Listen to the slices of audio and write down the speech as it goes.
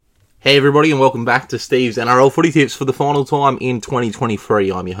Hey everybody, and welcome back to Steve's NRL Footy Tips for the final time in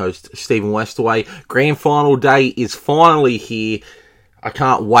 2023. I'm your host, Stephen Westaway. Grand Final day is finally here. I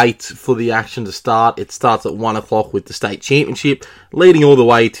can't wait for the action to start. It starts at 1 o'clock with the State Championship, leading all the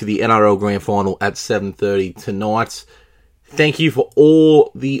way to the NRL Grand Final at 7:30 tonight. Thank you for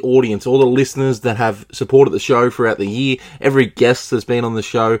all the audience, all the listeners that have supported the show throughout the year. Every guest that's been on the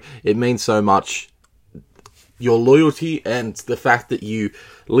show, it means so much. Your loyalty and the fact that you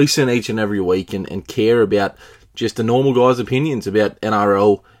listen each and every week and care about just the normal guy's opinions about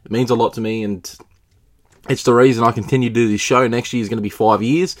NRL, it means a lot to me, and it's the reason I continue to do this show. Next year is going to be 5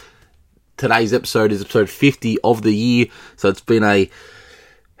 years. Today's episode is episode 50 of the year, so it's been a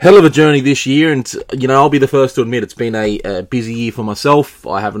hell of a journey this year, and I'll be the first to admit it's been a busy year for myself.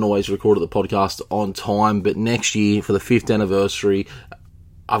 I haven't always recorded the podcast on time, but next year, for the 5th anniversary,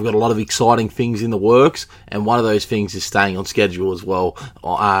 I've got a lot of exciting things in the works, and one of those things is staying on schedule as well,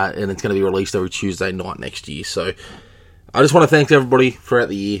 and it's going to be released every Tuesday night next year. So I just want to thank everybody throughout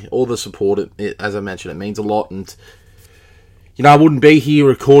the year, all the support. As I mentioned, it means a lot, and I wouldn't be here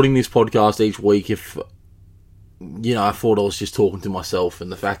recording this podcast each week if I thought I was just talking to myself. And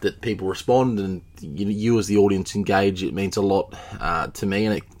the fact that people respond and you as the audience engage, it means a lot to me.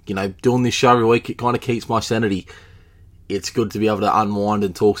 And doing this show every week, it kind of keeps my sanity. It's good to be able to unwind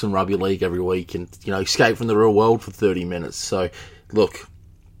and talk some rugby league every week and, escape from the real world for 30 minutes. So, look,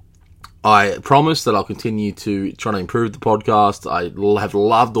 I promise that I'll continue to try to improve the podcast. I have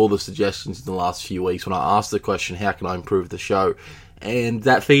loved all the suggestions in the last few weeks when I asked the question, how can I improve the show? And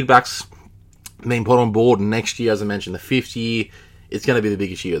that feedback's been put on board. And next year, as I mentioned, the 5th year, it's going to be the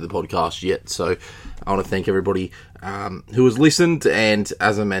biggest year of the podcast yet. So I want to thank everybody who has listened. And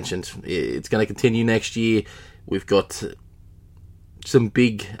as I mentioned, it's going to continue next year. We've got some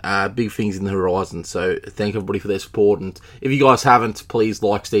big things in the horizon, so thank everybody for their support. And if you guys haven't, please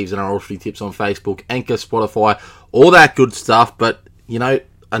like Steve's NRL Footy Tips on Facebook, Anchor, Spotify, all that good stuff. But,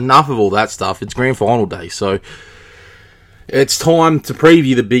 enough of all that stuff. It's Grand Final day, so it's time to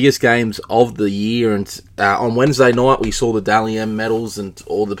preview the biggest games of the year. And on Wednesday night, we saw the Dally M medals and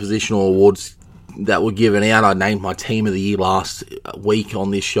all the positional awards that were given out. I named my team of the year last week on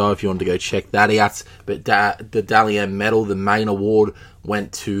this show if you want to go check that out. But the Dally M medal, the main award,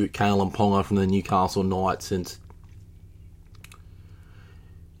 went to Kalen Ponga from the Newcastle Knights. And,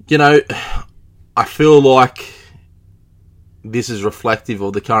 I feel like this is reflective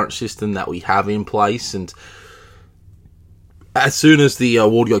of the current system that we have in place. And as soon as the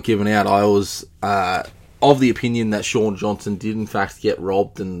award got given out, I was of the opinion that Shaun Johnson did in fact get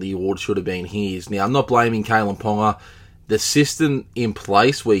robbed and the award should have been his. Now, I'm not blaming Kalen Ponga. The system in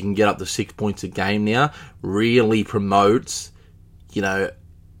place where you can get up to 6 points a game now really promotes, a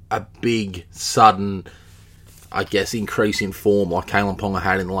big, sudden, increase in form like Kalen Ponga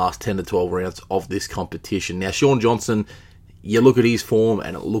had in the last 10 to 12 rounds of this competition. Now, Shaun Johnson, you look at his form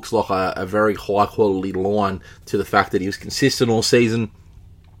and it looks like a very high-quality line to the fact that he was consistent all season.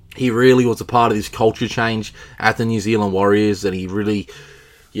 He really was a part of this culture change at the New Zealand Warriors, and he really,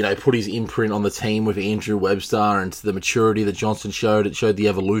 put his imprint on the team with Andrew Webster, and the maturity that Johnson showed. It showed the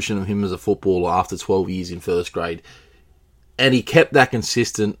evolution of him as a footballer after 12 years in first grade. And he kept that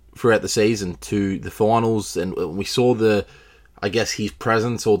consistent throughout the season to the finals, and we saw his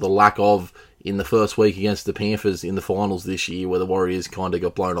presence or the lack of in the first week against the Panthers in the finals this year, where the Warriors kind of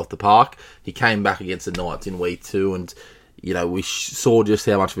got blown off the park. He came back against the Knights in week 2, and we saw just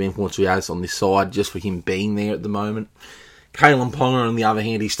how much of influence he has on this side just for him being there at the moment. Kalen Ponga, on the other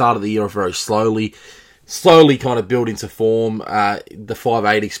hand, he started the year off very slowly kind of built into form. The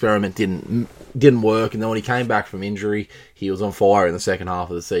 5'8" experiment didn't work, and then when he came back from injury, he was on fire in the second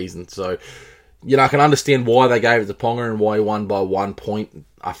half of the season. So, I can understand why they gave it to Ponga and why he won by 1 point.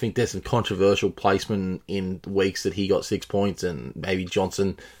 I think there's some controversial placement in weeks that he got 6 points, and maybe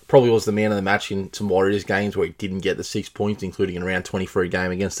Johnson probably was the man of the match in some Warriors games where he didn't get the 6 points, including in around 23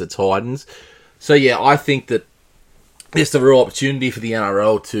 game against the Titans. So yeah, I think that it's the real opportunity for the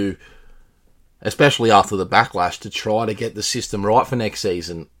NRL to, especially after the backlash, to try to get the system right for next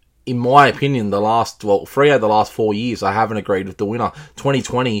season. In my opinion, 3 out of the last 4 years, I haven't agreed with the winner.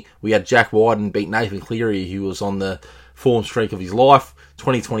 2020, we had Jack Wyden beat Nathan Cleary, who was on the form streak of his life.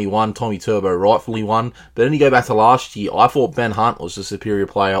 2021, Tommy Turbo rightfully won. But then you go back to last year, I thought Ben Hunt was the superior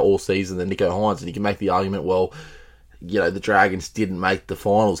player all season than Nico Hines, and you can make the argument, the Dragons didn't make the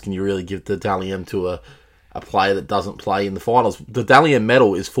finals. Can you really give the Dally M to a player that doesn't play in the finals? The Dally M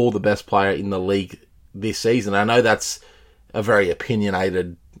medal is for the best player in the league this season. I know that's a very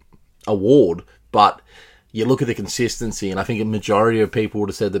opinionated award, but you look at the consistency, and I think a majority of people would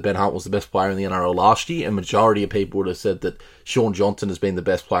have said that Ben Hunt was the best player in the NRL last year, and a majority of people would have said that Shaun Johnson has been the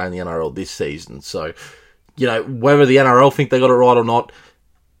best player in the NRL this season. So, whether the NRL think they got it right or not,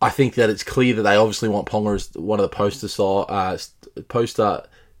 I think that it's clear that they obviously want Ponga as one of the poster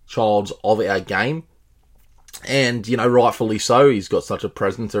childs of our game. And, rightfully so. He's got such a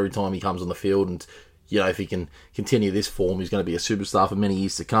presence every time he comes on the field. And, if he can continue this form, he's going to be a superstar for many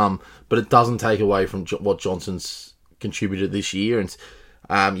years to come. But it doesn't take away from what Johnson's contributed this year.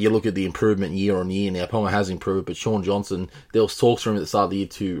 And you look at the improvement year on year. Now, Ponga has improved, but Shaun Johnson, there was talks for him at the start of the year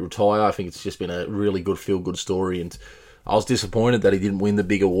to retire. I think it's just been a really good feel-good story. And I was disappointed that he didn't win the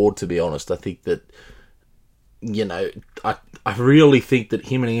big award, to be honest. I think that, I really think that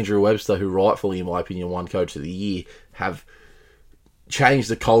him and Andrew Webster, who rightfully, in my opinion, won Coach of the Year, have changed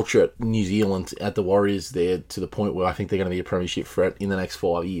the culture at New Zealand, at the Warriors there, to the point where I think they're going to be a premiership threat in the next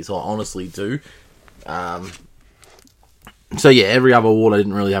 5 years. I honestly do. So, yeah, every other award I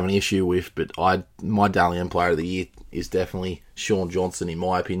didn't really have an issue with, but my Dally M Player of the Year is definitely Shaun Johnson, in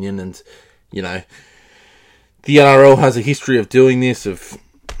my opinion. And, the NRL has a history of doing this,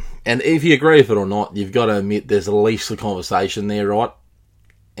 and if you agree with it or not, you've got to admit there's at least a conversation there, right?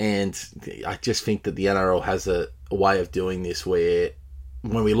 And I just think that the NRL has a way of doing this where,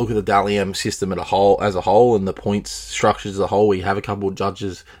 when we look at the Dally M system as a whole, and the points structures as a whole, we have a couple of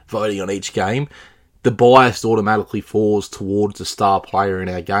judges voting on each game, the bias automatically falls towards the star player in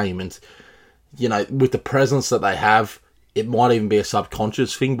our game. And, with the presence that they have, it might even be a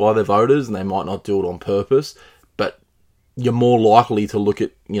subconscious thing by the voters, and they might not do it on purpose. But you're more likely to look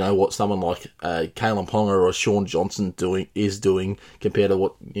at, what someone like Kalen Ponga or Shaun Johnson is doing compared to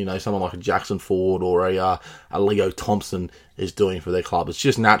what, someone like a Jackson Ford or a Leo Thompson is doing for their club. It's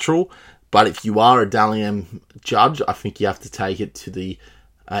just natural. But if you are a Dally M judge, I think you have to take it to the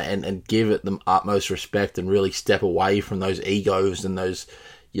and give it the utmost respect and really step away from those egos and those,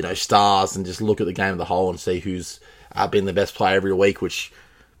 stars, and just look at the game as a whole and see who's been the best player every week, which,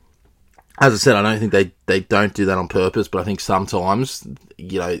 as I said, I don't think they don't do that on purpose, but I think sometimes,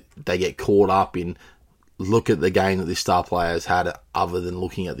 they get caught up in look at the game that this star player has had other than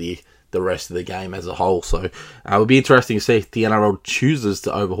looking at the rest of the game as a whole. So it would be interesting to see if the NRL chooses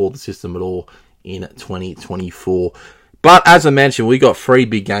to overhaul the system at all in 2024. But as I mentioned, we got 3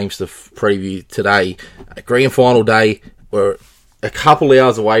 big games to preview today. Grand Final day, we're a couple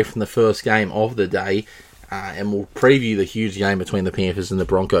hours away from the first game of the day. And we'll preview the huge game between the Panthers and the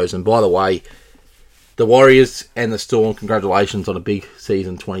Broncos. And by the way, the Warriors and the Storm, congratulations on a big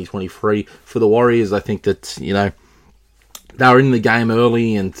season 2023. For the Warriors, I think that, they were in the game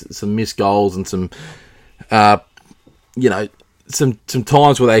early, and some missed goals and some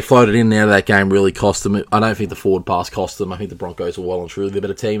times where they floated in and out of that game really cost them. I don't think the forward pass cost them. I think the Broncos are well and truly the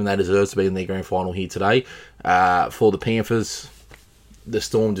better team, and they deserve to be in their Grand Final here today. For the Panthers, the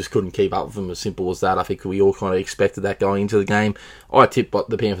Storm just couldn't keep up with them, as simple as that. I think we all kind of expected that going into the game. I tipped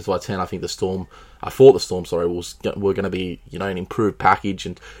the Panthers by 10. I thought the Storm, were going to be, an improved package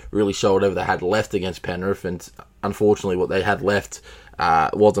and really show whatever they had left against Penrith. And unfortunately, what they had left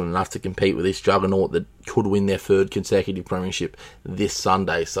wasn't enough to compete with this juggernaut that could win their 3rd consecutive premiership this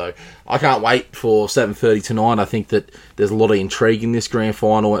Sunday. So I can't wait for 7:30 tonight. I think that there's a lot of intrigue in this Grand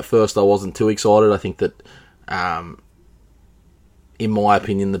Final. At first, I wasn't too excited. I think that, in my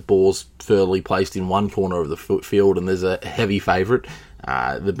opinion, the ball's fairly placed in one corner of the field, and there's a heavy favourite.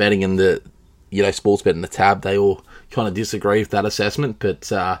 The betting and the, sports bet and the tab, they all kind of disagree with that assessment.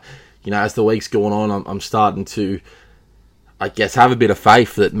 But, as the week's going on, I'm starting to, I guess, have a bit of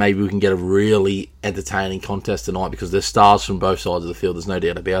faith that maybe we can get a really entertaining contest tonight, because there's stars from both sides of the field. There's no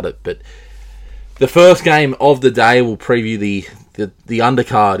doubt about it. But the first game of the day, we'll preview the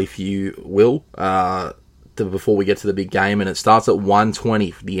undercard, if you will, before we get to the big game, and it starts at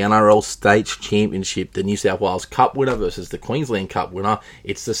 1:20 for the NRL States Championship, the New South Wales Cup winner versus the Queensland Cup winner.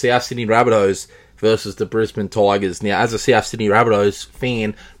 It's the South Sydney Rabbitohs versus the Brisbane Tigers. Now, as a South Sydney Rabbitohs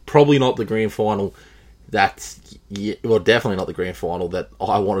fan, probably not the Grand Final definitely not the Grand Final that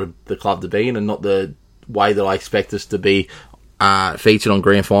I wanted the club to be in, and not the way that I expect us to be featured on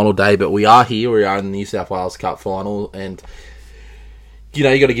Grand Final day. But we are here, we are in the New South Wales Cup final, and you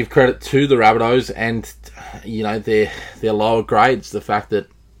got to give credit to the Rabbitohs and, their lower grades. The fact that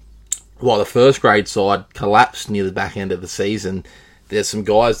while the first grade side collapsed near the back end of the season, there's some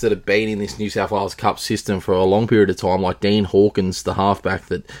guys that have been in this New South Wales Cup system for a long period of time, like Dean Hawkins, the halfback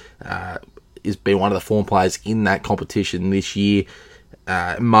that has been one of the form players in that competition this year.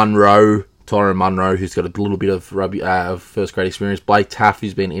 Tyrone Munro, who's got a little bit of first grade experience. Blake Taff,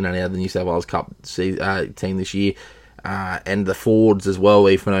 who's been in and out of the New South Wales Cup team this year. and the forwards as well.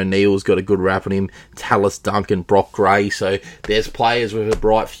 Ethan O'Neill's got a good rap on him. Tallis Duncan, Brock Gray. So there's players with a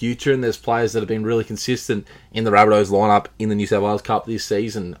bright future, and there's players that have been really consistent in the Rabbitohs lineup in the New South Wales Cup this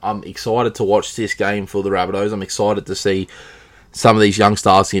season. I'm excited to watch this game for the Rabbitohs. I'm excited to see some of these young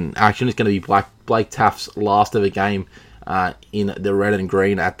stars in action. It's going to be Blake Taft's last ever game in the red and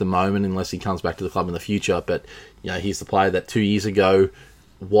green at the moment, unless he comes back to the club in the future. But he's the player that 2 years ago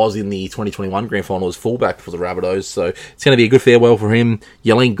was in the 2021 Grand Final as fullback for the Rabbitohs, so it's going to be a good farewell for him.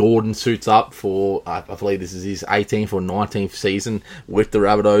 Yelene Gordon suits up for, I believe this is his 18th or 19th season with the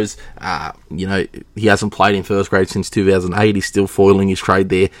Rabbitohs. He hasn't played in first grade since 2008. He's still foiling his trade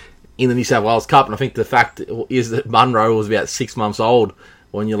there in the New South Wales Cup, and I think the fact is that Munro was about 6 months old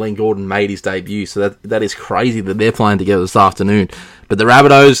when Yelene Gordon made his debut, so that is crazy that they're playing together this afternoon. But the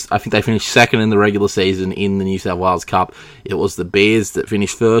Rabbitohs, I think they finished second in the regular season in the New South Wales Cup. It was the Bears that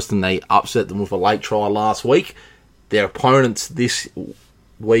finished first, and they upset them with a late try last week. Their opponents this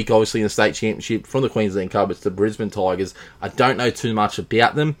week, obviously in the state championship from the Queensland Cup, it's the Brisbane Tigers. I don't know too much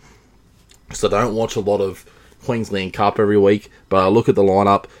about them, so I don't watch a lot of Queensland Cup every week, but I look at the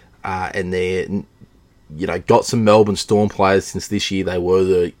lineup, and they're got some Melbourne Storm players since this year. They were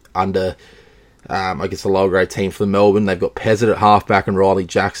the the lower grade team for Melbourne. They've got Pezzett at halfback and Riley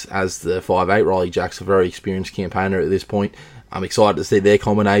Jacks as the 5'8". Riley Jacks, a very experienced campaigner at this point. I'm excited to see their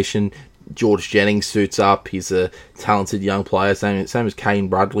combination. George Jennings suits up. He's a talented young player, same as Kane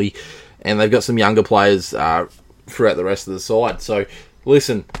Bradley. And they've got some younger players throughout the rest of the side. So,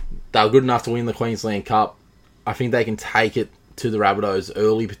 listen, they were good enough to win the Queensland Cup. I think they can take it to the Rabbitohs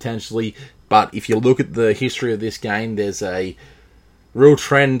early, potentially. But if you look at the history of this game, there's a real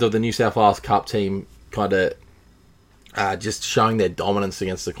trend of the New South Wales Cup team kind of just showing their dominance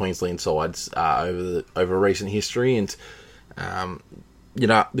against the Queensland sides over recent history. And,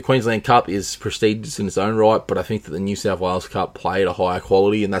 the Queensland Cup is prestigious in its own right, but I think that the New South Wales Cup played a higher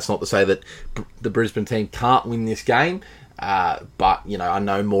quality, and that's not to say that the Brisbane team can't win this game. But I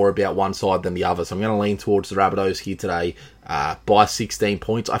know more about one side than the other, so I'm going to lean towards the Rabbitohs here today by 16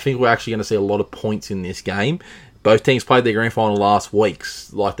 points. I think we're actually going to see a lot of points in this game. Both teams played their Grand Final last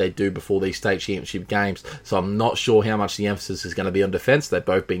weeks, like they do before these state championship games, so I'm not sure how much the emphasis is going to be on defence. They've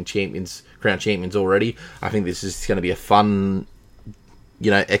both been crowned champions already. I think this is going to be a fun,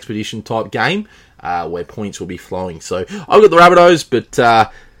 expedition type game where points will be flowing. So I've got the Rabbitohs, but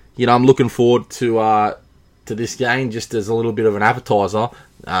I'm looking forward to this game just as a little bit of an appetizer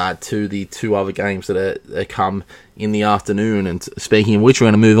to the two other games that come in the afternoon. And speaking of which, we're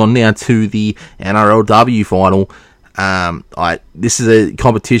going to move on now to the NRLW final. This is a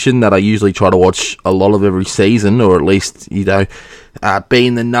competition that I usually try to watch a lot of every season, or at least be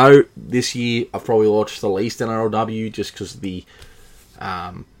in the know. This year I've probably watched the least NRLW just because of the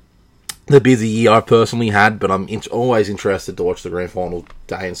busy year I personally had, but I'm always interested to watch the Grand Final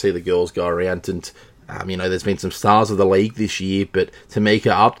day and see the girls go around. And there's been some stars of the league this year, but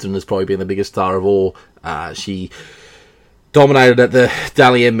Tamika Upton has probably been the biggest star of all. She dominated at the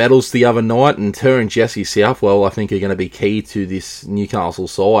Dally M medals the other night, and her and Jessie Southwell, I think, are going to be key to this Newcastle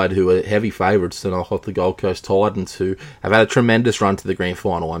side, who are heavy favourites to knock off the Gold Coast Titans, who have had a tremendous run to the Grand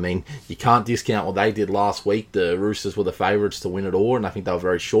Final. I mean, you can't discount what they did last week. The Roosters were the favourites to win it all, and I think they were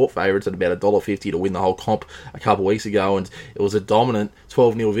very short favourites at about $1.50 to win the whole comp a couple of weeks ago, and it was a dominant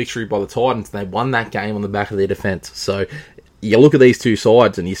 12-0 victory by the Titans. They won that game on the back of their defence. So you look at these two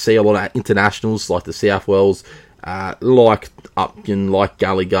sides, and you see a lot of internationals like the Southwells, like Upton, like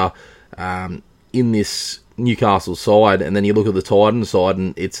Gallagher, in this Newcastle side, and then you look at the Titans side,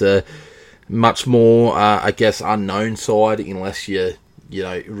 and it's a much more, unknown side, unless you're,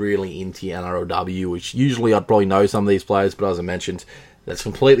 really into NRLW, which usually I'd probably know some of these players, but as I mentioned, that's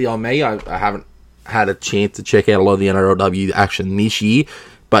completely on me. I haven't had a chance to check out a lot of the NRLW action this year,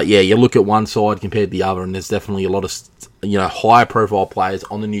 but yeah, you look at one side compared to the other, and there's definitely a lot of, higher profile players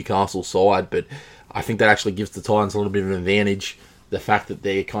on the Newcastle side, but I think that actually gives the Titans a little bit of an advantage. The fact that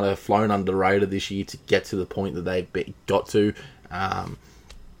they're kind of flown under the radar this year to get to the point that they've got to, I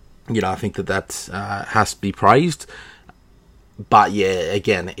think that has to be praised. But yeah,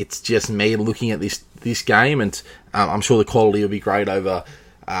 again, it's just me looking at this game, and I'm sure the quality will be great over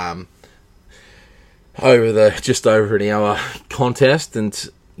the just over an hour contest. And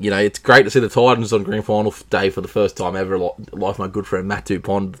it's great to see the Titans on Grand Final day for the first time ever, like my good friend Matt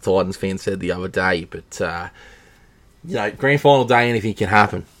Dupont, the Titans fan, said the other day. But, Grand Final day, anything can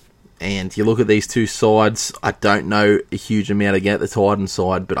happen. And you look at these two sides, I don't know a huge amount about the Titans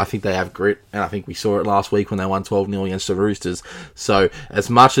side, but I think they have grit, and I think we saw it last week when they won 12-0 against the Roosters. So, as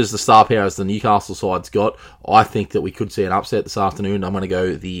much as the star power as the Newcastle side's got, I think that we could see an upset this afternoon. I'm going to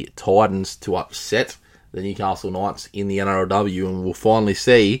go the Titans to upset the Newcastle Knights in the NRLW, and we'll finally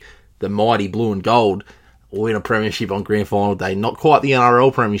see the mighty blue and gold win a premiership on Grand Final day. Not quite the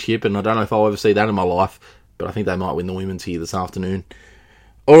NRL premiership, and I don't know if I'll ever see that in my life, but I think they might win the women's here this afternoon.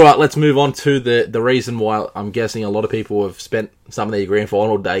 Alright, let's move on to the reason why I'm guessing a lot of people have spent some of their Grand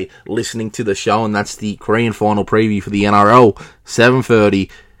Final day listening to the show, and that's the Grand Final preview for the NRL,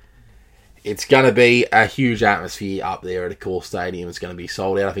 7:30. It's going to be a huge atmosphere up there at the Core Stadium. It's going to be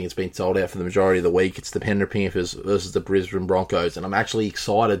sold out. I think it's been sold out for the majority of the week. It's the Penrith Panthers versus the Brisbane Broncos, and I'm actually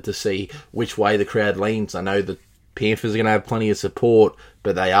excited to see which way the crowd leans. I know the Panthers are going to have plenty of support,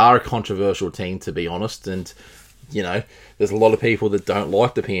 but they are a controversial team, to be honest, and, you know, there's a lot of people that don't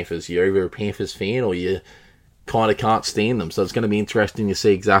like the Panthers. You're either a Panthers fan or you kind of can't stand them, so it's going to be interesting to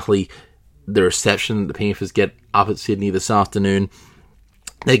see exactly the reception that the Panthers get up at Sydney this afternoon.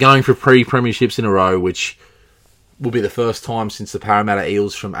 They're going for 3 premierships in a row, which will be the first time since the Parramatta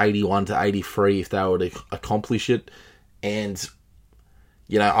Eels from 81 to 83 if they were to accomplish it. And,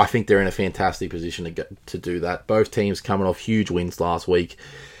 you know, I think they're in a fantastic position to do that. Both teams coming off huge wins last week.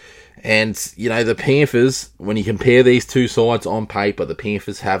 And, you know, the Panthers, when you compare these two sides on paper, the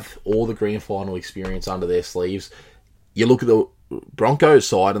Panthers have all the Grand Final experience under their sleeves. You look at the Broncos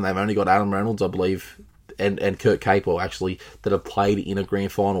side, and they've only got Adam Reynolds, I believe, and Kurt Capel, actually, that have played in a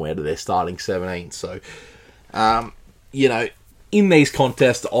Grand Final out of their starting 17. So, you know, in these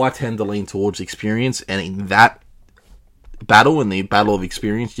contests, I tend to lean towards experience, and in that battle, in the battle of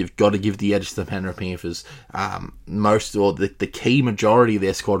experience, you've got to give the edge to the Penrith Panthers. The key majority of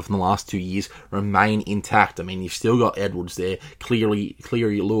their squad from the last 2 years remain intact. I mean, you've still got Edwards there, Cleary,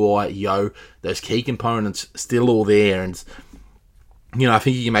 Luai, Yo, those key components still all there, and, you know, I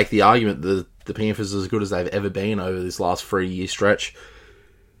think you can make the argument that the Panthers are as good as they've ever been over this last 3-year stretch.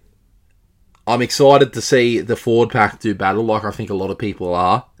 I'm excited to see the forward pack do battle like I think a lot of people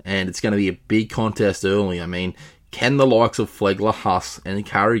are, and it's going to be a big contest early. I mean, can the likes of Flegler, Huss, and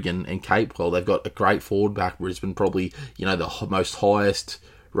Carrigan and Capewell, they've got a great forward pack. Brisbane probably, you know, the most highest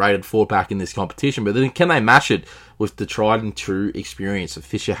rated forward pack in this competition, but then can they match it with the tried and true experience of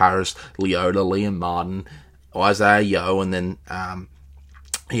Fisher Harris, Leota, Liam Martin, Isaiah Yeo, and then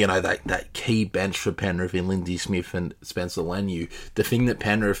you know, that key bench for Penrith in Lindsay Smith and Spencer Leniu. The thing that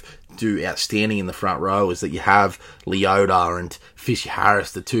Penrith do outstanding in the front row is that you have Leota and Fisher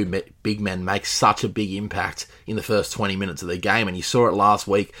Harris, the two big men, make such a big impact in the first 20 minutes of the game. And you saw it last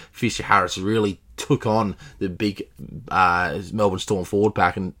week. Fisher Harris really took on the big Melbourne Storm forward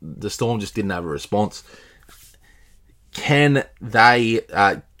pack, and the Storm just didn't have a response. Can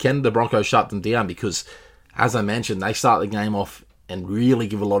the Broncos shut them down? Because, as I mentioned, they start the game off and really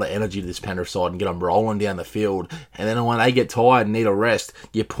give a lot of energy to this Penrith side and get them rolling down the field. And then when they get tired and need a rest,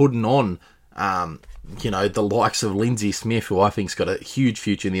 you're putting on, you know, the likes of Lindsay Smith, who I think's got a huge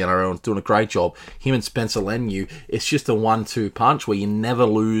future in the NRL and doing a great job. Him and Spencer Leniu, it's just a 1-2 punch where you never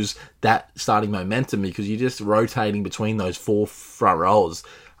lose that starting momentum because you're just rotating between those 4 front rows.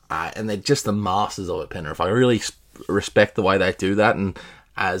 And they're just the masters of it, Penrith. I really respect the way they do that. And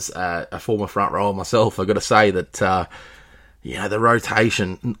as a former front rower myself, I've got to say that, you know, the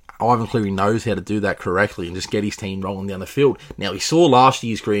rotation, Ivan Cleary knows how to do that correctly and just get his team rolling down the field. Now, we saw last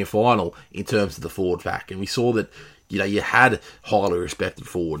year's Grand Final in terms of the forward pack, and we saw that, you know, you had highly respected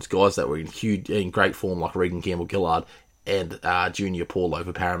forwards, guys that were in great form like Regan Campbell-Gillard and Junior Paulo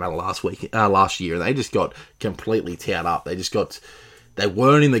for Parramatta last year, and they just got completely towed up. They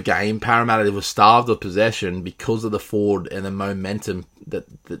weren't in the game. Parramatta was starved of possession because of the forward and the momentum that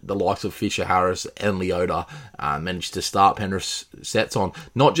the likes of Fisher Harris and Leota managed to start Penrith's sets on.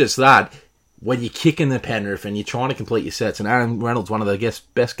 Not just that, when you're kicking the Penrith and you're trying to complete your sets, and Adam Reynolds, one of the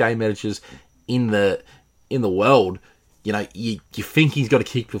best game managers in the world, you know, you think he's got to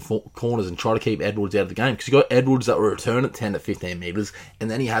kick the corners and try to keep Edwards out of the game, because you got Edwards that will return at 10 to 15 metres, and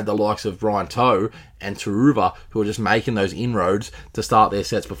then you had the likes of Brian Toe and Taruva who are just making those inroads to start their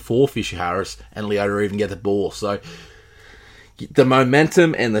sets before Fisher Harris and Leota even get the ball. So the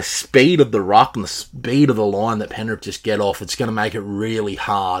momentum and the speed of the ruck and the speed of the line that Penrith just get off, it's going to make it really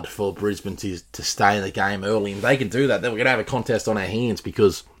hard for Brisbane to stay in the game early. And if they can do that, then we're going to have a contest on our hands,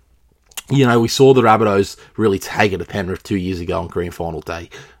 because, you know, we saw the Rabbitohs really take it to Penrith 2 years ago on Grand Final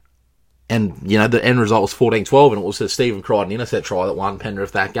day. And, you know, the end result was 14-12, and it was a Stephen Crichton intercept try that won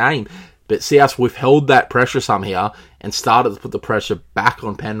Penrith that game. But South withheld that pressure somehow and started to put the pressure back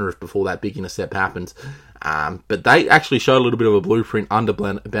on Penrith before that big intercept happened. But they actually showed a little bit of a blueprint under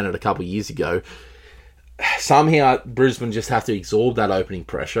Bennett a couple of years ago. Somehow Brisbane just have to absorb that opening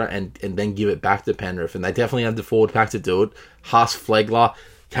pressure and then give it back to Penrith. And they definitely had the forward pack to do it. Huss, Flegler,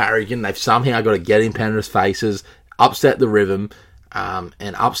 Carrigan, they've somehow got to get in Penrith's faces, upset the rhythm,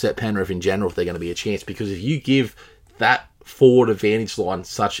 and upset Penrith in general if they're going to be a chance. Because if you give that forward advantage line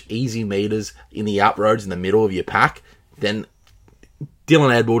such easy meters in the up roads in the middle of your pack, then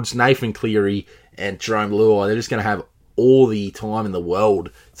Dylan Edwards, Nathan Cleary, and Jerome Luai, they're just going to have all the time in the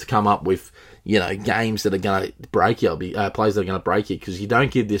world to come up with, games that are going to break you, plays that are going to break you, because you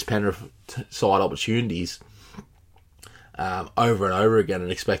don't give this Penrith side opportunities over and over again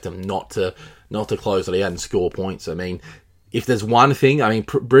and expect them not to close it out and score points. I mean, if there's one thing,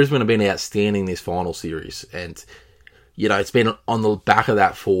 Brisbane have been outstanding this final series, and it's been on the back of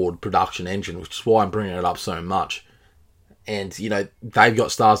that forward production engine, which is why I'm bringing it up so much. And, they've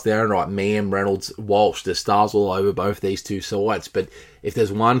got stars there, right? Meehan, Reynolds, Walsh. There's stars all over both these two sides. But if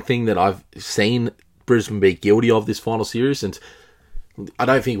there's one thing that I've seen Brisbane be guilty of this final series, and I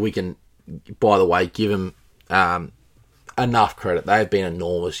don't think we can, by the way, give them enough credit. They've been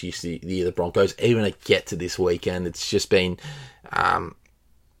enormous use the Broncos, even to get to this weekend. It's just been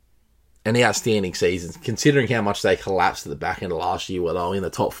an outstanding season, considering how much they collapsed at the back end of last year, where they were in the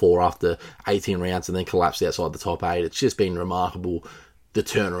top 4 after 18 rounds and then collapsed outside the top 8. It's just been remarkable, the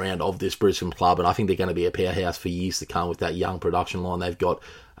turnaround of this Brisbane club, and I think they're going to be a powerhouse for years to come with that young production line they've got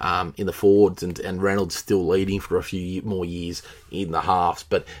in the forwards, and Reynolds still leading for a few more years in the halves.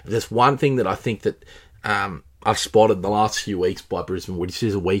 But there's one thing that I think that I've spotted in the last few weeks by Brisbane, which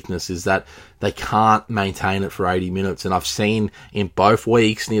is a weakness, is that they can't maintain it for 80 minutes. And I've seen in both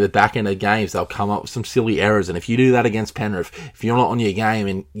weeks, near the back end of games, they'll come up with some silly errors. And if you do that against Penrith, if you're not on your game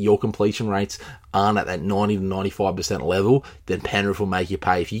and your completion rates aren't at that 90 to 95% level, then Penrith will make you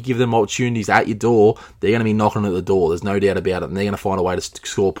pay. If you give them opportunities at your door, they're going to be knocking at the door. There's no doubt about it. And they're going to find a way to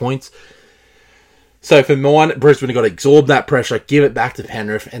score points. So for mine, Brisbane have got to absorb that pressure, give it back to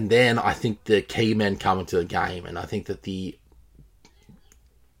Penrith, and then I think the key men come into the game. And I think that the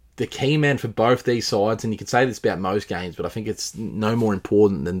key men for both these sides, and you can say this about most games, but I think it's no more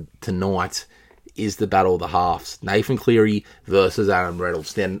important than tonight, is the battle of the halves. Nathan Cleary versus Adam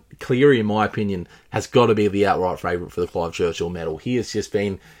Reynolds. Then Cleary, in my opinion, has got to be the outright favourite for the Clive Churchill medal. He has just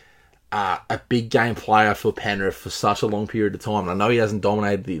been a big game player for Penrith for such a long period of time. And I know he hasn't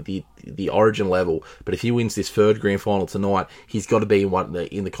dominated the Origin level, but if he wins this third grand final tonight, he's got to be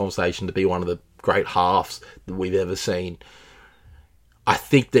in the conversation to be one of the great halves that we've ever seen. I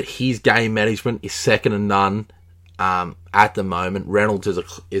think that his game management is second to none at the moment. Reynolds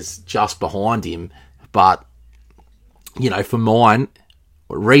is just behind him, but for mine,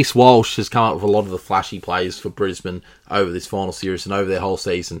 Reece Walsh has come up with a lot of the flashy plays for Brisbane over this final series and over their whole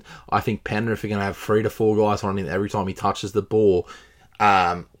season. I think Penrith are going to have 3 to 4 guys on him every time he touches the ball.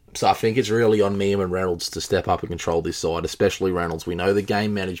 So I think it's really on Meehan and Reynolds to step up and control this side, especially Reynolds. We know the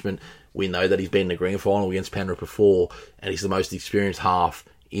game management. We know that he's been in the grand final against Penrith before, and he's the most experienced half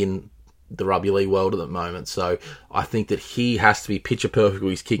in the rugby league world at the moment. So I think that he has to be picture perfect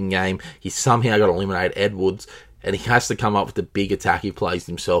with his kicking game. He's somehow got to eliminate Edwards, and he has to come up with the big attacking plays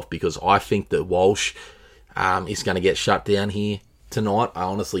himself, because I think that Walsh is going to get shut down here tonight. I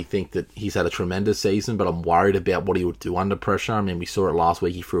honestly think that he's had a tremendous season, but I'm worried about what he would do under pressure. I mean, we saw it last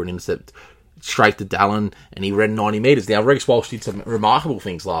week. He threw an intercept straight to Dallin, and he ran 90 metres. Now, Reece Walsh did some remarkable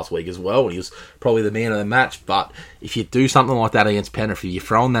things last week as well, and he was probably the man of the match. But if you do something like that against Penrith, if you're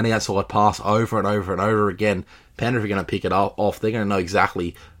throwing that outside pass over and over and over again, Penrith are going to pick it off. They're going to know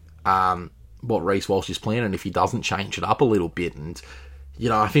exactly what Reece Walsh is playing, and if he doesn't change it up a little bit. And,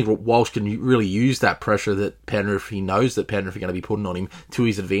 I think Walsh can really use that pressure that Penrith, he knows that Penrith are going to be putting on him, to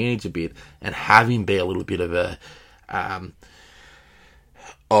his advantage a bit, and have him be a little bit of a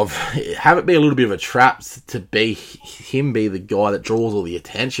trap to be the guy that draws all the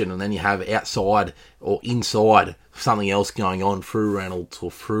attention, and then you have outside or inside something else going on through Reynolds or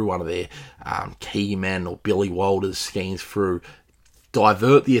through one of their key men or Billy Walters schemes through.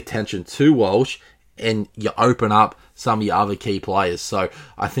 Divert the attention to Walsh, and you open up some of your other key players. So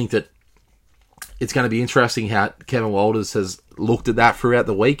I think that it's going to be interesting how Kevin Walters has looked at that throughout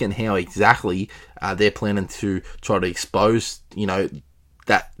the week, and how exactly they're planning to try to expose,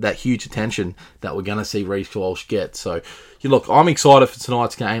 that huge attention that we're going to see Reece Walsh get. So, look, I'm excited for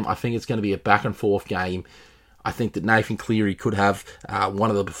tonight's game. I think it's going to be a back and forth game. I think that Nathan Cleary could have one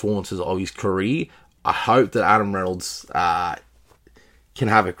of the performances of his career. I hope that Adam Reynolds can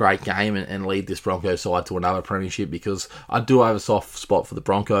have a great game and lead this Broncos side to another premiership, because I do have a soft spot for the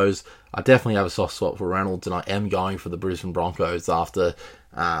Broncos. I definitely have a soft spot for Reynolds, and I am going for the Brisbane Broncos after,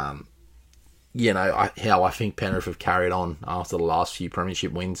 how I think Penrith have carried on after the last few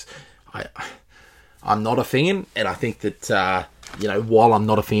premiership wins. I'm not a fan, and I think that, while I'm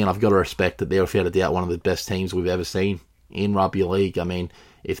not a fan, I've got to respect that they're without a doubt one of the best teams we've ever seen in rugby league. I mean,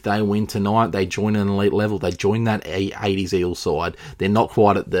 If they win tonight, they join an elite level. They join that 80s Eels side. They're not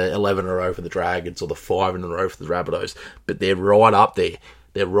quite at the 11 in a row for the Dragons or the 5 in a row for the Rabbitohs, but they're right up there.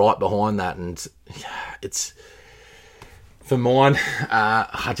 They're right behind that, and it's... For mine,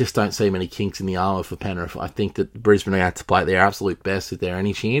 I just don't see many kinks in the armour for Penrith. I think that Brisbane are going to have to play their absolute best if they're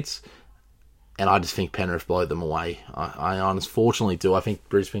any chance, and I just think Penrith blow them away. I unfortunately do. I think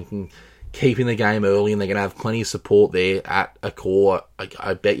Brisbane can keep in the game early, and they're going to have plenty of support there at a core.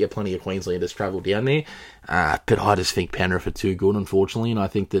 I bet you plenty of Queenslanders travel down there, but I just think Penrith are too good, unfortunately, and I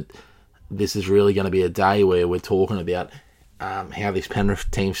think that this is really going to be a day where we're talking about how this Penrith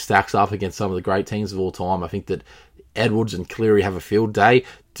team stacks up against some of the great teams of all time. I think that Edwards and Cleary have a field day.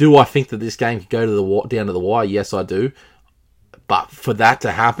 Do I think that this game could go to down to the wire? Yes, I do. But for that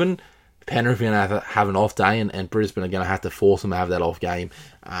to happen, Penrith are going to have an off day, and Brisbane are going to have to force them to have that off game.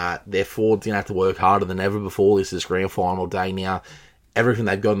 Their forwards going to have to work harder than ever before. This is grand final day now. Everything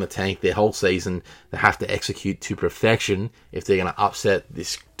they've got in the tank, their whole season, they have to execute to perfection if they're going to upset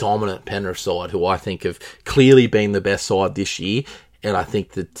this dominant Penrith side, who I think have clearly been the best side this year. And I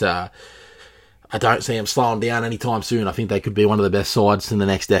think that... I don't see them slowing down anytime soon. I think they could be one of the best sides in the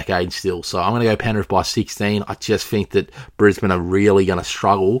next decade still. So I'm going to go Penrith by 16. I just think that Brisbane are really going to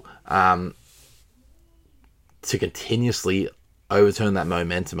struggle to continuously overturn that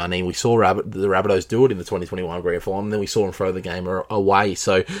momentum. I mean, we saw the Rabbitohs do it in the 2021 Grand Final, and then we saw them throw the game away.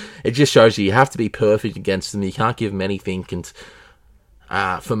 So it just shows you have to be perfect against them. You can't give them anything.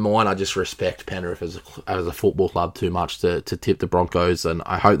 And for mine, I just respect Penrith as a football club too much to tip the Broncos, and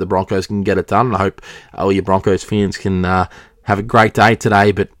I hope the Broncos can get it done. And I hope all your Broncos fans can have a great day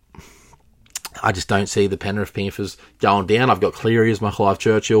today, but I just don't see the Penrith Panthers going down. I've got Cleary as my Clive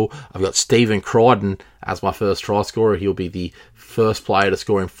Churchill. I've got Stephen Crichton as my first try scorer. He'll be the first player to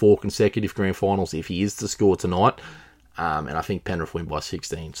score in 4 consecutive grand finals if he is to score tonight. And I think Penrith win by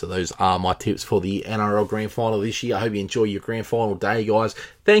 16. So those are my tips for the NRL Grand Final this year. I hope you enjoy your Grand Final day, guys.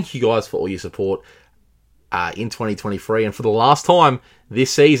 Thank you guys for all your support in 2023. And for the last time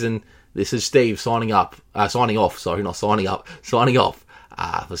this season, this is Steve signing off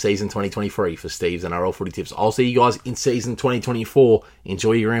for season 2023 for Steve's NRL Footy Tips. I'll see you guys in season 2024.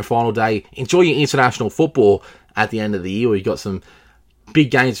 Enjoy your Grand Final day. Enjoy your international football at the end of the year. We've got some big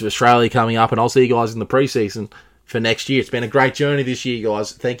games for Australia coming up, and I'll see you guys in the preseason for next year. It's been a great journey this year,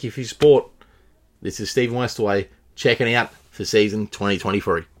 guys. Thank you for your support. This is Stephen Westaway checking out for season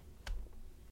 2023.